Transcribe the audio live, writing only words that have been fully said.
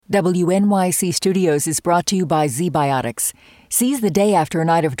WNYC Studios is brought to you by ZBiotics. Seize the day after a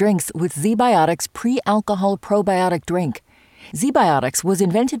night of drinks with ZBiotics pre-alcohol probiotic drink. ZBiotics was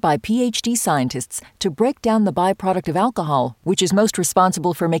invented by PhD scientists to break down the byproduct of alcohol, which is most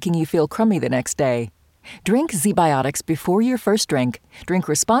responsible for making you feel crummy the next day. Drink ZBiotics before your first drink, drink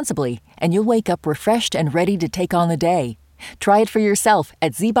responsibly, and you'll wake up refreshed and ready to take on the day. Try it for yourself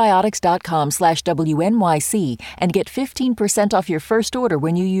at zbiotics.com/WNYC and get 15% off your first order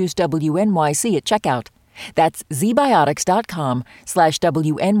when you use WNYC at checkout. That's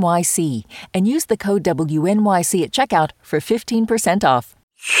zbiotics.com/WNYC and use the code WNYC at checkout for 15% off.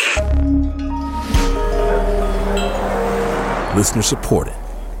 Listener supported.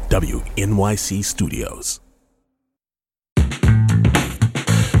 WNYC Studios.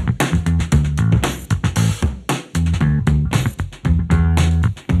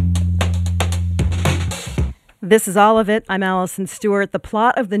 This is all of it. I'm Allison Stewart. The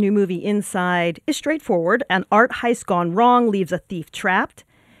plot of the new movie Inside is straightforward. An art heist gone wrong leaves a thief trapped.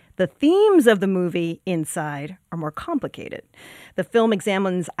 The themes of the movie Inside are more complicated. The film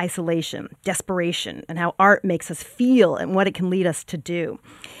examines isolation, desperation, and how art makes us feel and what it can lead us to do.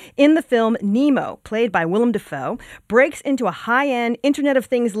 In the film, Nemo, played by Willem Dafoe, breaks into a high-end, Internet of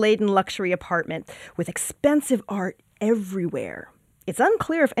Things-laden luxury apartment with expensive art everywhere. It's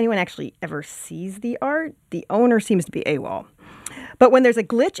unclear if anyone actually ever sees the art. The owner seems to be AWOL. But when there's a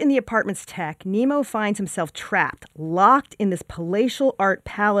glitch in the apartment's tech, Nemo finds himself trapped, locked in this palatial art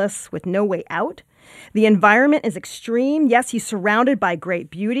palace with no way out. The environment is extreme. Yes, he's surrounded by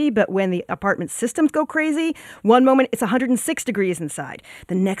great beauty, but when the apartment systems go crazy, one moment it's 106 degrees inside,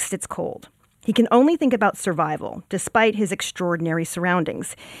 the next it's cold. He can only think about survival, despite his extraordinary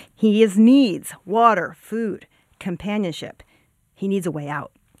surroundings. He needs water, food, companionship. He needs a way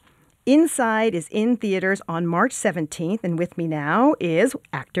out. Inside is in theaters on March 17th, and with me now is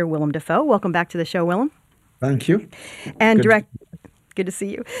actor Willem Dafoe. Welcome back to the show, Willem. Thank you. And good to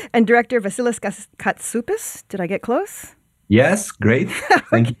see you. And director Vasilis Katsoupis. Did I get close? Yes, great.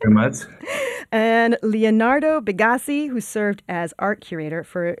 Thank you very much. And Leonardo Bigassi, who served as art curator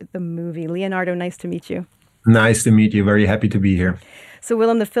for the movie. Leonardo, nice to meet you. Nice to meet you. Very happy to be here. So,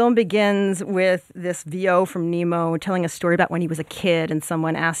 Willem, the film begins with this VO from Nemo telling a story about when he was a kid and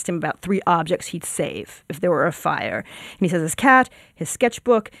someone asked him about 3 objects he'd save if there were a fire. And he says his cat, his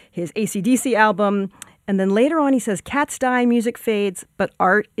sketchbook, his AC/DC album. And then later on he says cats die, music fades, but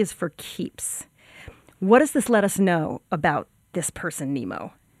art is for keeps. What does this let us know about this person,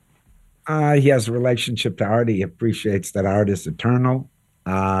 Nemo? He has a relationship to art. He appreciates that art is eternal.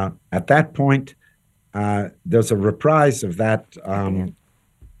 At that point, there's a reprise of that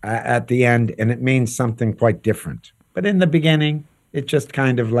at the end, and it means something quite different. But in the beginning, it just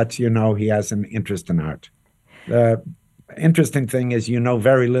kind of lets you know he has an interest in art. The interesting thing is you know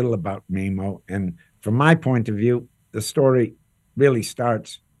very little about Nemo, and from my point of view, the story really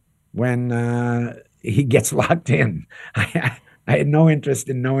starts when he gets locked in. I had no interest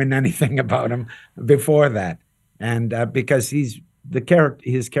in knowing anything about him before that, and because his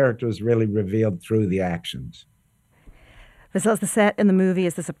character is really revealed through the actions. Vasilis, the set in the movie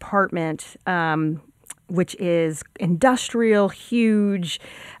is this apartment, which is industrial, huge.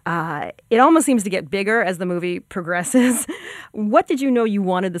 It almost seems to get bigger as the movie progresses. What did you know you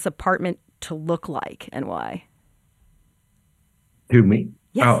wanted this apartment to look like, and why? To me?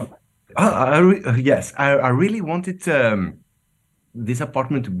 Yes. Yes. I really wanted this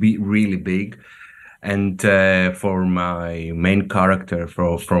apartment to be really big. And for my main character,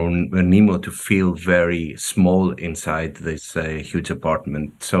 for Nemo, to feel very small inside this huge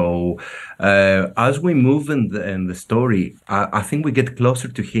apartment. So as we move in the story, I think we get closer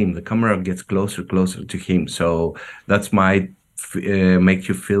to him. The camera gets closer to him. So that's might make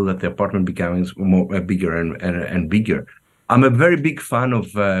you feel that the apartment becomes more bigger and bigger. I'm a very big fan of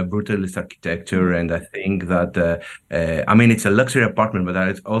brutalist architecture, and I think that it's a luxury apartment, but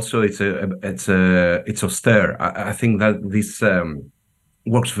it's austere. I think that this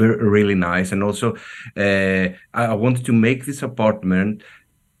works really nice, and also I wanted to make this apartment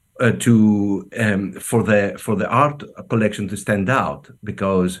for the art collection to stand out,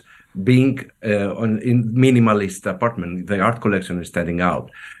 because being in minimalist apartment, the art collection is standing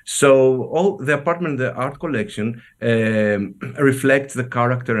out. So all the apartment, the art collection reflects the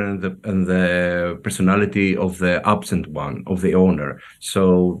character and the personality of the absent one, of the owner.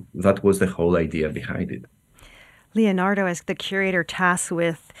 So that was the whole idea behind it. Leonardo, as the curator tasked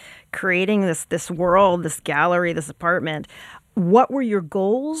with creating this world, this gallery, this apartment, what were your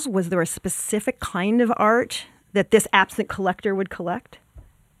goals? Was there a specific kind of art that this absent collector would collect?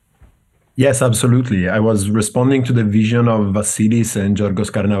 Yes, absolutely. I was responding to the vision of Vasilis and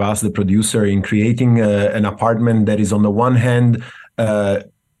Georgos Karnavas, the producer, in creating an apartment that is, on the one hand, uh,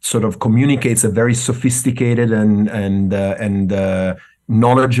 sort of communicates a very sophisticated and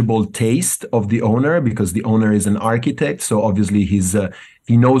knowledgeable taste of the owner, because the owner is an architect. So obviously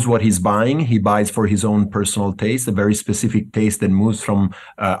he knows what he's buying. He buys for his own personal taste, a very specific taste that moves from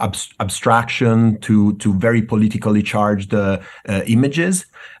abstraction to very politically charged images.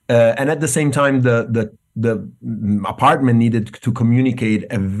 And at the same time, the apartment needed to communicate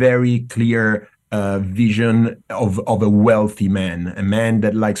a very clear vision of a wealthy man, a man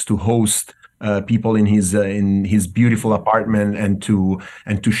that likes to host people in his beautiful apartment and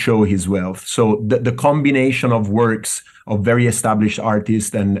to show his wealth. So the combination of works of very established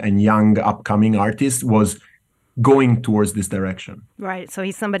artists and young upcoming artists was going towards this direction. Right. So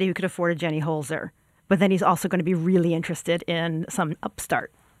he's somebody who could afford a Jenny Holzer, but then he's also going to be really interested in some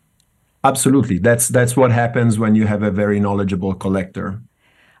upstart. Absolutely. That's what happens when you have a very knowledgeable collector.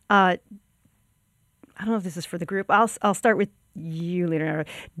 I don't know if this is for the group. I'll start with you, Leonardo.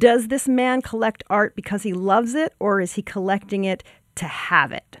 Does this man collect art because he loves it, or is he collecting it to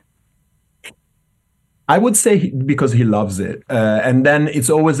have it? I would say because he loves it. And then it's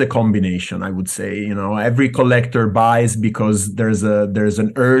always a combination, I would say. Every collector buys because there's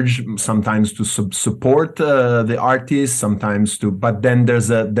an urge sometimes to support the artist, but then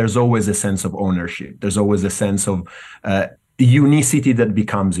there's always a sense of ownership. There's always a sense of unicity that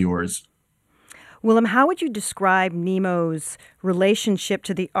becomes yours. Willem, how would you describe Nemo's relationship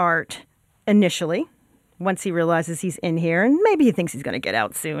to the art initially, once he realizes he's in here and maybe he thinks he's going to get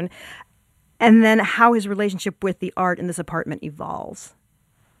out soon? And then how his relationship with the art in this apartment evolves.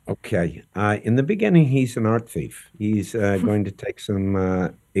 Okay. In the beginning, he's an art thief. He's going to take some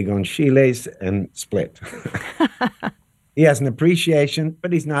Egon Schiele's and split. He has an appreciation,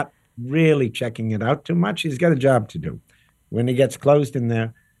 but he's not really checking it out too much. He's got a job to do. When he gets closed in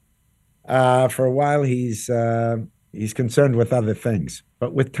there, for a while, he's concerned with other things.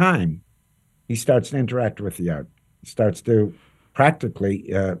 But with time, he starts to interact with the art. He starts to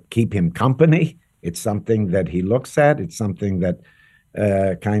practically keep him company. It's something that he looks at. It's something that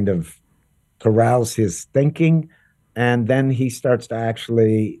kind of corrals his thinking. And then he starts to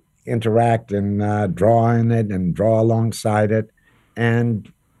actually interact and draw in it and draw alongside it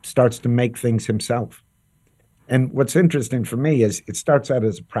and starts to make things himself. And what's interesting for me is it starts out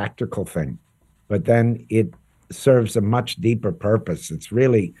as a practical thing, but then it serves a much deeper purpose. It's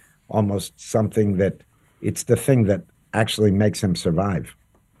really almost something it's the thing that actually makes him survive.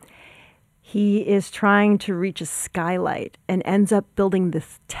 He is trying to reach a skylight and ends up building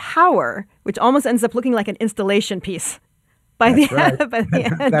this tower, which almost ends up looking like an installation piece by the end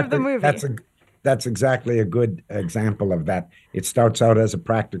of the movie. That's exactly a good example of that. It starts out as a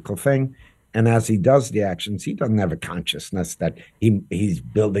practical thing, and as he does the actions, he doesn't have a consciousness that he's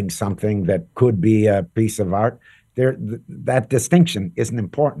building something that could be a piece of art. That distinction isn't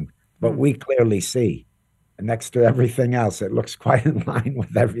important, but we clearly see. Next to everything else, it looks quite in line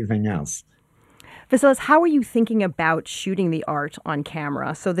with everything else. Vasilis, how are you thinking about shooting the art on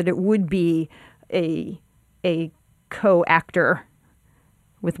camera so that it would be a co-actor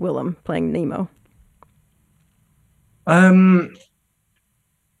with Willem playing Nemo?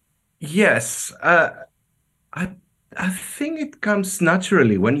 Yes, I think it comes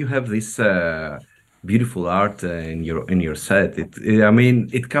naturally when you have this beautiful art in your set.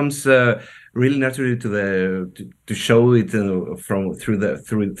 It comes really naturally to show it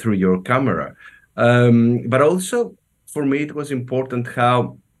through your camera. But also for me, it was important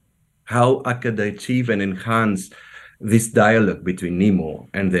how I could achieve and enhance this dialogue between Nemo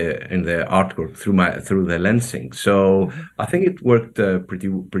and the artwork through the lensing. So I think it worked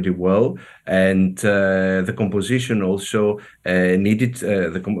pretty well, and the composition also needed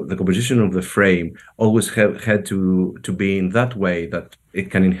the composition of the frame always had to be in that way that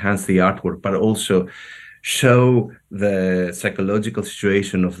it can enhance the artwork, but also show the psychological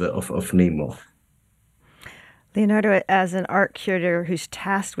situation of Nemo. Leonardo, as an art curator who's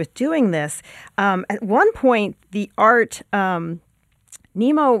tasked with doing this, at one point, the art,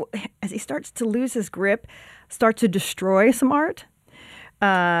 Nemo, as he starts to lose his grip, starts to destroy some art.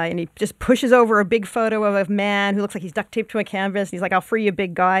 And he just pushes over a big photo of a man who looks like he's duct taped to a canvas. And he's like, "I'll free you,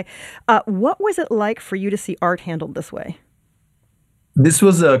 big guy." What was it like for you to see art handled this way? This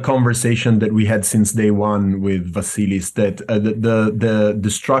was a conversation that we had since day one with Vasilis, that the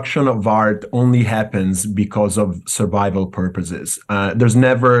destruction of art only happens because of survival purposes. There's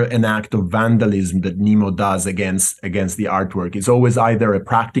never an act of vandalism that Nemo does against the artwork. It's always either a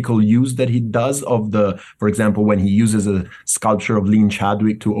practical use that he does of for example, when he uses a sculpture of Lynn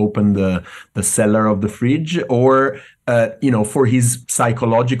Chadwick to open the cellar of the fridge, or for his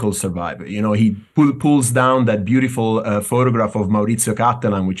psychological survival. He pulls down that beautiful photograph of Maurizio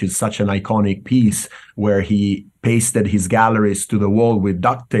Cattelan, which is such an iconic piece, where he pasted his galleries to the wall with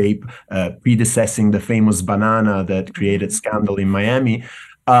duct tape, predecessing the famous banana that created scandal in Miami.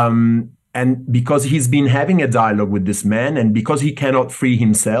 And because he's been having a dialogue with this man, and because he cannot free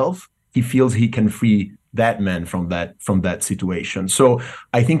himself, he feels he can free that man from that situation. So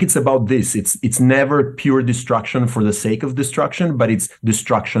I think it's about this. It's never pure destruction for the sake of destruction, but it's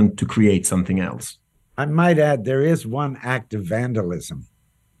destruction to create something else. I might add, there is one act of vandalism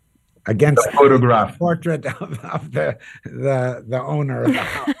against the photograph, portrait of the owner of the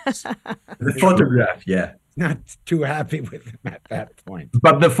house. The photograph, yeah. Not too happy with him at that point.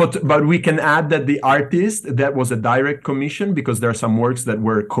 But we can add that the artist, that was a direct commission, because there are some works that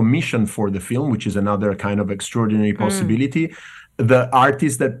were commissioned for the film, which is another kind of extraordinary possibility. The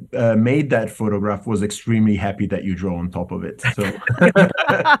artist that made that photograph was extremely happy that you draw on top of it. So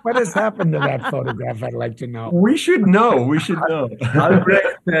what has happened to that photograph? I'd like to know. We should know.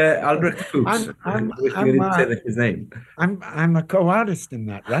 Albrecht Fuchs. His name. I'm a co-artist in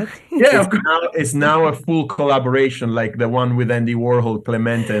that, right? Yeah, it's now a full collaboration, like the one with Andy Warhol,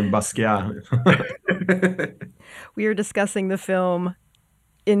 Clemente, and Basquiat. We are discussing the film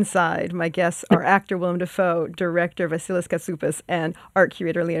Inside. My guests are actor Willem Dafoe, director Vasilis Katsoupas, and art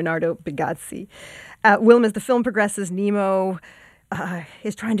curator Leonardo Bigazzi. Willem, as the film progresses, Nemo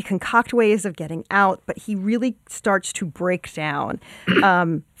is trying to concoct ways of getting out, but he really starts to break down.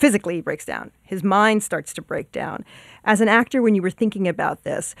 Physically, he breaks down. His mind starts to break down. As an actor, when you were thinking about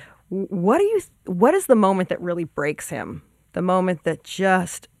this, what is the moment that really breaks him? The moment that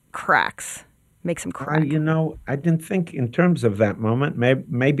just cracks? Makes him cry. I didn't think in terms of that moment.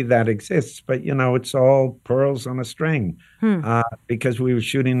 Maybe that exists, but it's all pearls on a string, because we were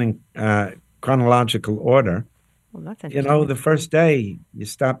shooting in chronological order. Well, that's interesting. The first day you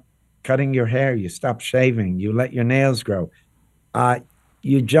stop cutting your hair, you stop shaving, you let your nails grow,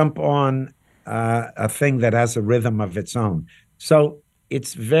 you jump on a thing that has a rhythm of its own. So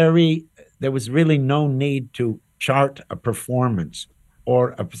there was really no need to chart a performance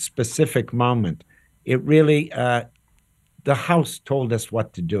or a specific moment. It really, the house told us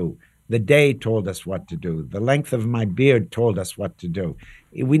what to do. The day told us what to do. The length of my beard told us what to do.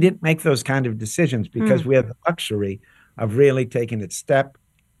 We didn't make those kind of decisions because we had the luxury of really taking it step,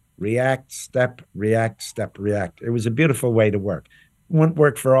 react, step, react, step, react. It was a beautiful way to work. It wouldn't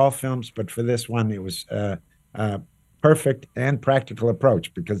work for all films, but for this one, it was a perfect and practical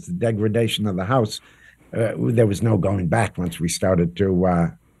approach, because the degradation of the house, there was no going back once we started to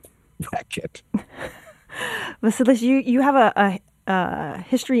wreck it. Vasilis, you have a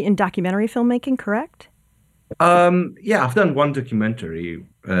history in documentary filmmaking, correct? Yeah, I've done one documentary.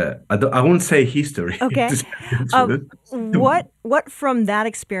 I won't say history. Okay. What from that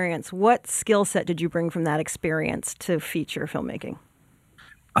experience? What skill set did you bring from that experience to feature filmmaking?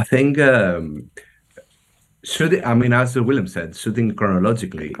 I think. As Willem said, shooting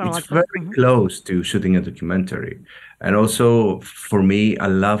chronologically. It's very close to shooting a documentary. And also, for me, I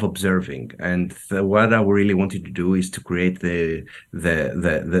love observing. And what I really wanted to do is to create the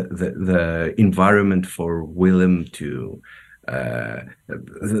environment for Willem to,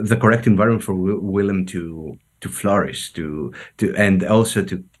 the correct environment for Willem to flourish, and also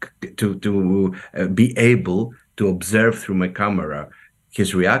to be able to observe through my camera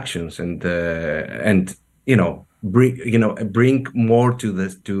his reactions and bring more to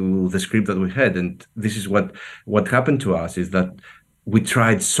the script that we had. And this is what happened to us, is that we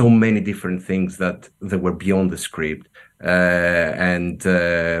tried so many different things that were beyond the script, and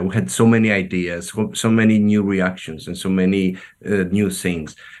we had so many ideas, so many new reactions, and so many new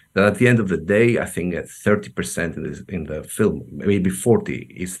things, that at the end of the day, I think that 30% in the film, maybe 40,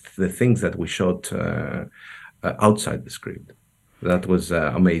 is the things that we shot outside the script. That was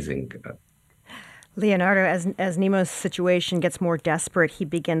amazing. Leonardo, as Nemo's situation gets more desperate, he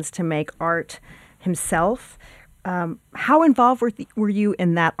begins to make art himself. How involved were you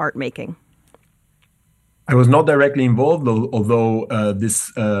in that art making? I was not directly involved, although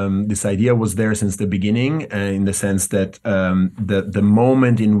this idea was there since the beginning, in the sense that the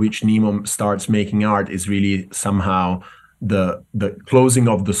moment in which Nemo starts making art is really somehow the closing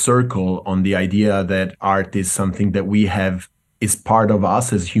of the circle on the idea that art is something that we have is part of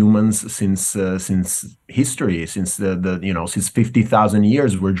us as humans since history, since since 50,000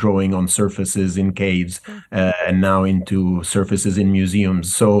 years. We're drawing on surfaces in caves and now into surfaces in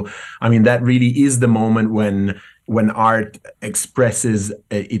museums. So, I mean, that really is the moment when art expresses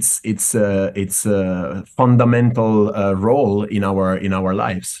its fundamental role in our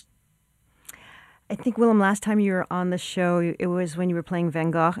lives. I think, Willem, last time you were on the show, it was when you were playing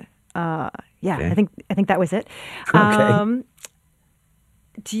Van Gogh. Okay. I think that was it. Okay.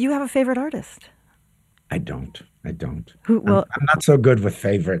 Do you have a favorite artist? I don't. Who? Well, I'm not so good with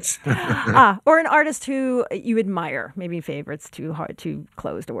favorites. or an artist who you admire. Maybe favorite's too hard, too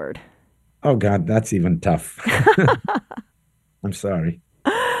closed a word. Oh God, that's even tough. I'm sorry.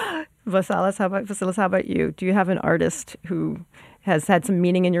 Vasilis, how about you? Do you have an artist who has had some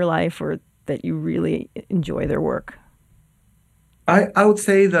meaning in your life, or that you really enjoy their work? I would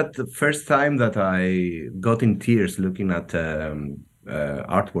say that the first time that I got in tears looking at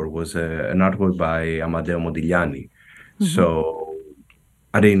artwork was an artwork by Amedeo Modigliani. So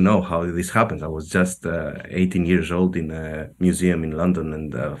I didn't know how this happened. I was just 18 years old in a museum in London,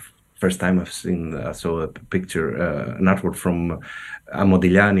 and first time I saw a picture, an artwork from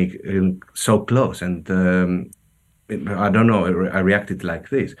Modigliani so close, and I don't know, I reacted like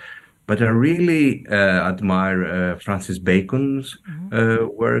this. But I really admire Francis Bacon's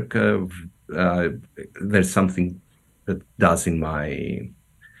work. There's something that does in my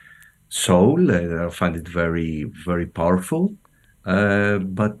soul. I find it very, very powerful.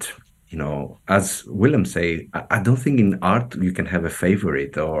 But, as Willem say, I don't think in art you can have a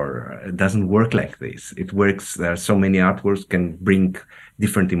favorite, or it doesn't work like this. It works. There are so many artworks can bring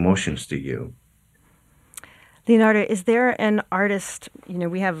different emotions to you. Leonardo, is there an artist,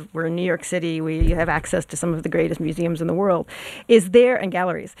 we're in New York City, we have access to some of the greatest museums in the world. And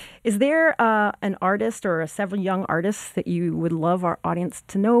galleries, is there an artist or several young artists that you would love our audience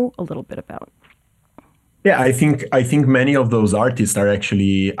to know a little bit about? Yeah, I think many of those artists are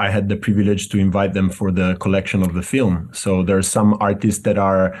actually, I had the privilege to invite them for the collection of the film. So there are some artists that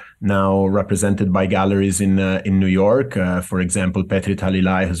are now represented by galleries in New York. For example, Petri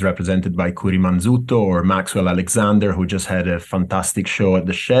Talilai, who's represented by Kuri Manzuto, or Maxwell Alexander, who just had a fantastic show at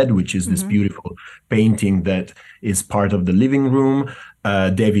the Shed, which is this beautiful painting that is part of the living room.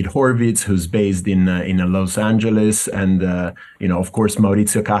 David Horvitz, who's based in Los Angeles, and of course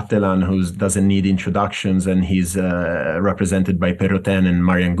Maurizio Cattelan, who doesn't need introductions, and he's represented by Perrotin and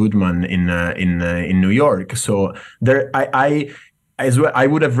Marian Goodman in New York. So there, I as well, I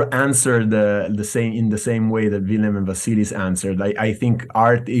would have answered the same way that Willem and Vasilis answered. I think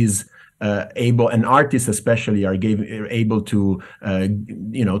art is and artists especially are able to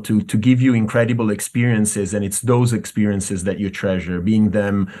give you incredible experiences, and it's those experiences that you treasure, being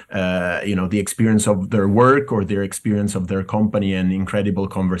them the experience of their work or their experience of their company, and incredible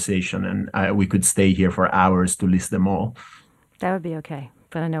conversation. And we could stay here for hours to list them all. That would be okay,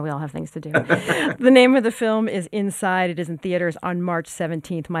 but I know we all have things to do. The name of the film is Inside. It is in theaters on March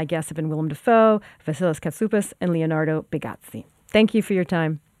 17th. My guests have been Willem Dafoe, Vasilis Katsoupas, and Leonardo Bigazzi. Thank you for your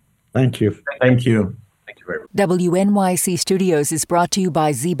time. Thank you. Thank you. Thank you very much. WNYC Studios is brought to you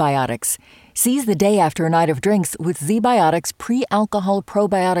by ZBiotics. Seize the day after a night of drinks with ZBiotics pre-alcohol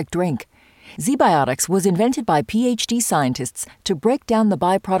probiotic drink. ZBiotics was invented by PhD scientists to break down the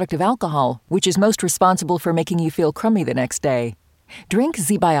byproduct of alcohol, which is most responsible for making you feel crummy the next day. Drink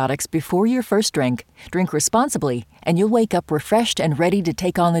ZBiotics before your first drink, drink responsibly, and you'll wake up refreshed and ready to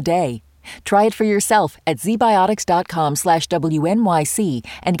take on the day. Try it for yourself at zbiotics.com/WNYC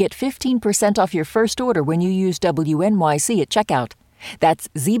and get 15% off your first order when you use WNYC at checkout. That's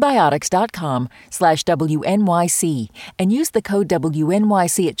zbiotics.com/WNYC and use the code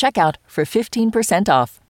WNYC at checkout for 15% off.